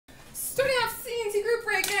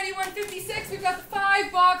56, we've got the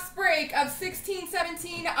 5-box break of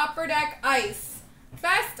 16-17 Upper Deck Ice.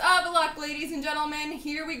 Best of luck, ladies and gentlemen.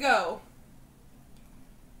 Here we go.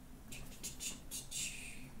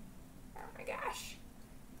 Oh my gosh.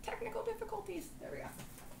 Technical difficulties. There we go.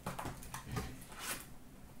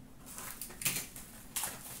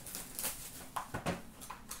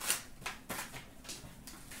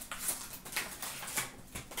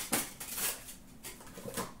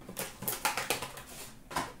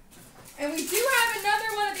 And we do have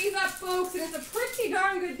another one of these up, folks, and it's a pretty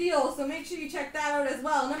darn good deal, so make sure you check that out as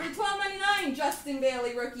well. Number 1299, Justin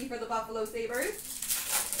Bailey, rookie for the Buffalo Sabres.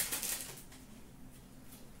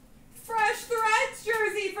 Fresh Threads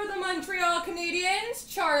jersey for the Montreal Canadiens,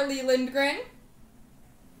 Charlie Lindgren.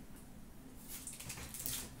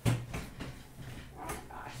 Oh my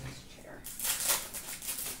gosh, this chair.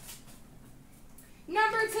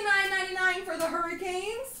 Number /999 for the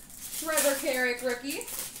Hurricanes, Trevor Carrick, rookie.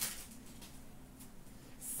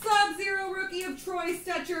 Sub-Zero rookie of Troy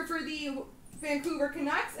Stetcher for the Vancouver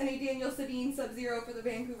Canucks, and a Daniel Sedin Sub-Zero for the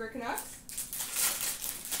Vancouver Canucks.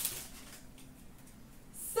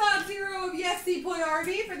 Sub-Zero of Jesse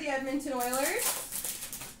Puljujarvi for the Edmonton Oilers.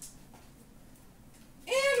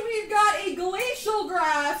 And we've got a Glacial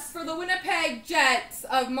Graphs for the Winnipeg Jets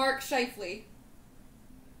of Mark Scheifele.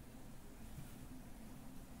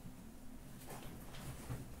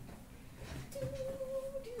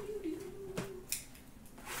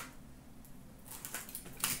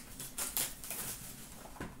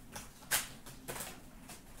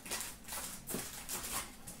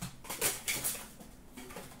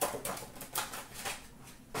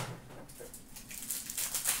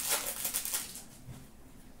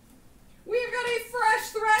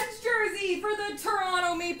 For the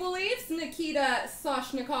Toronto Maple Leafs, Nikita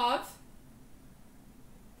Soshnikov.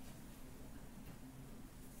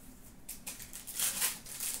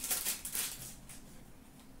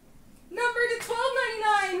 Number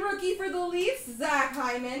 /1299, rookie for the Leafs, Zach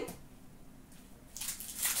Hyman.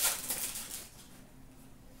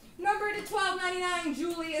 Number /1299,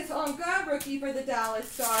 Julius Onka, rookie for the Dallas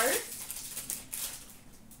Stars.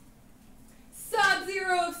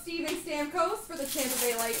 Sub-Zero of Steven Stamkos for the Tampa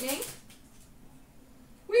Bay Lightning.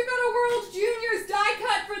 We've got a World Juniors die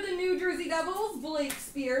cut for the New Jersey Devils, Blake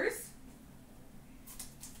Spears.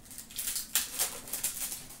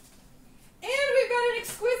 And we've got an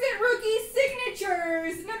exquisite rookie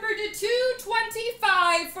signatures, number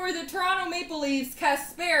 /225 for the Toronto Maple Leafs,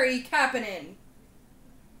 Kasperi Kapanen.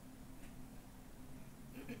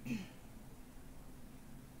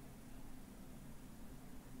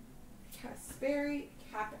 Kasperi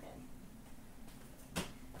Kapanen.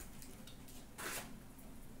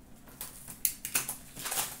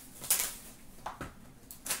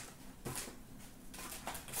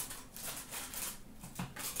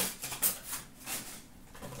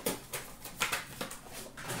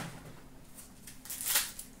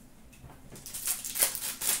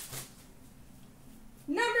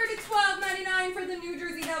 Number /1299 for the New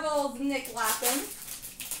Jersey Devils, Nick Lappin.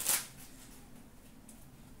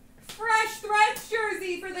 Fresh Threads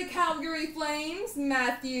jersey for the Calgary Flames,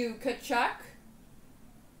 Matthew Tkachuk.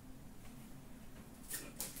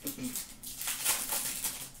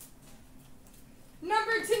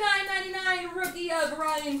 Number /999, rookie of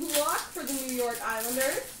Ryan Hulock for the New York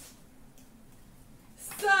Islanders.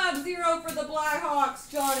 Sub-Zero for the Blackhawks,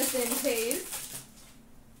 Jonathan Toews.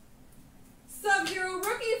 Sub-Zero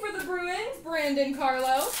rookie for the Bruins, Brandon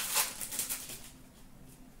Carlo.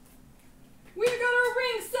 We've got our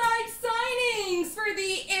ringside signings for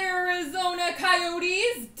the Arizona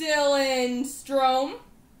Coyotes, Dylan Strome.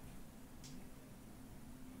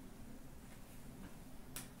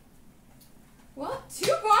 Well,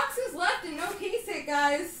 2 boxes left and no case hit,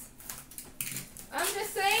 guys. I'm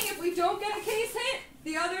just saying, if we don't get a case hit,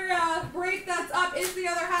 the other break that's up is the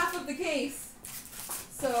other half of the case.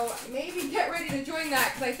 So maybe get ready to join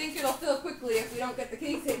that, because I think it'll fill quickly if we don't get the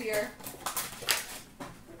case hit here.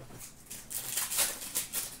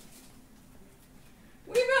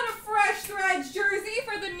 We've got a Fresh Threads jersey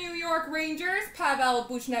for the New York Rangers, Pavel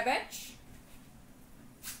Buchnevich.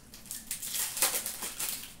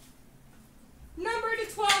 Number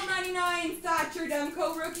 /1299, Thatcher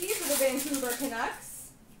Demko rookie for the Vancouver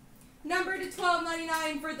Canucks. Number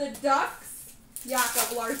 /1299 for the Ducks,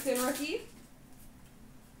 Jakob Larson rookie.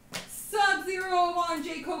 Sub-Zero of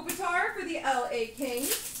Anze Kopitar for the LA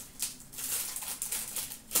Kings.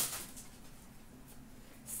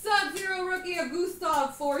 Sub-Zero rookie of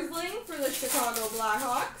Gustav Forsling for the Chicago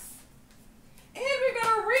Blackhawks. And we've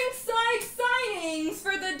got a ringside signings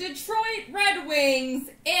for the Detroit Red Wings,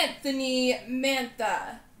 Anthony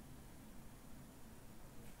Mantha.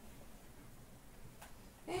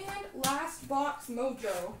 last box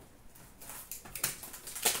mojo.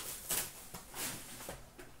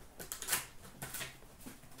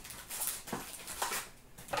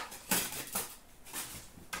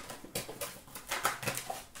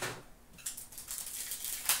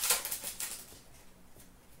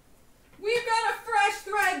 We've got a Fresh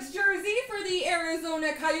Threads jersey for the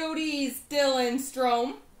Arizona Coyotes, Dylan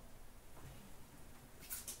Strome.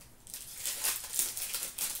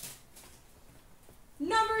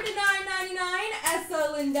 Number to 999,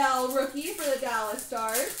 Essa Lindell rookie for the Dallas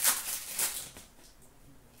Stars.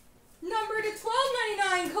 Number to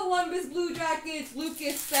 1299, Columbus Blue Jackets,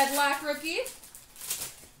 Lucas Sedlak rookie.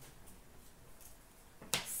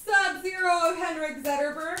 Sub-Zero of Henrik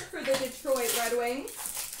Zetterberg for the Detroit Red Wings.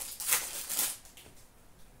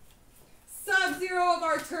 Sub-Zero of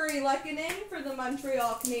Arturi Lehkonen for the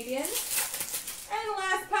Montreal Canadiens. And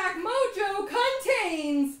last pack mojo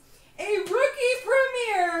contains a Rookie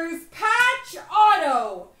Premier's patch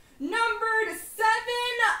auto, numbered 7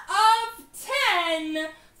 of 10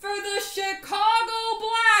 for the Chicago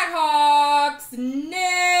Blackhawks,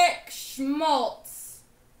 Nick Schmaltz.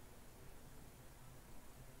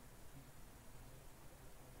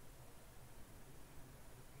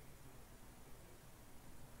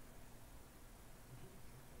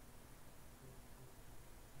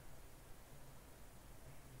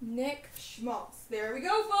 Nick Schmaltz. There we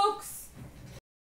go, folks.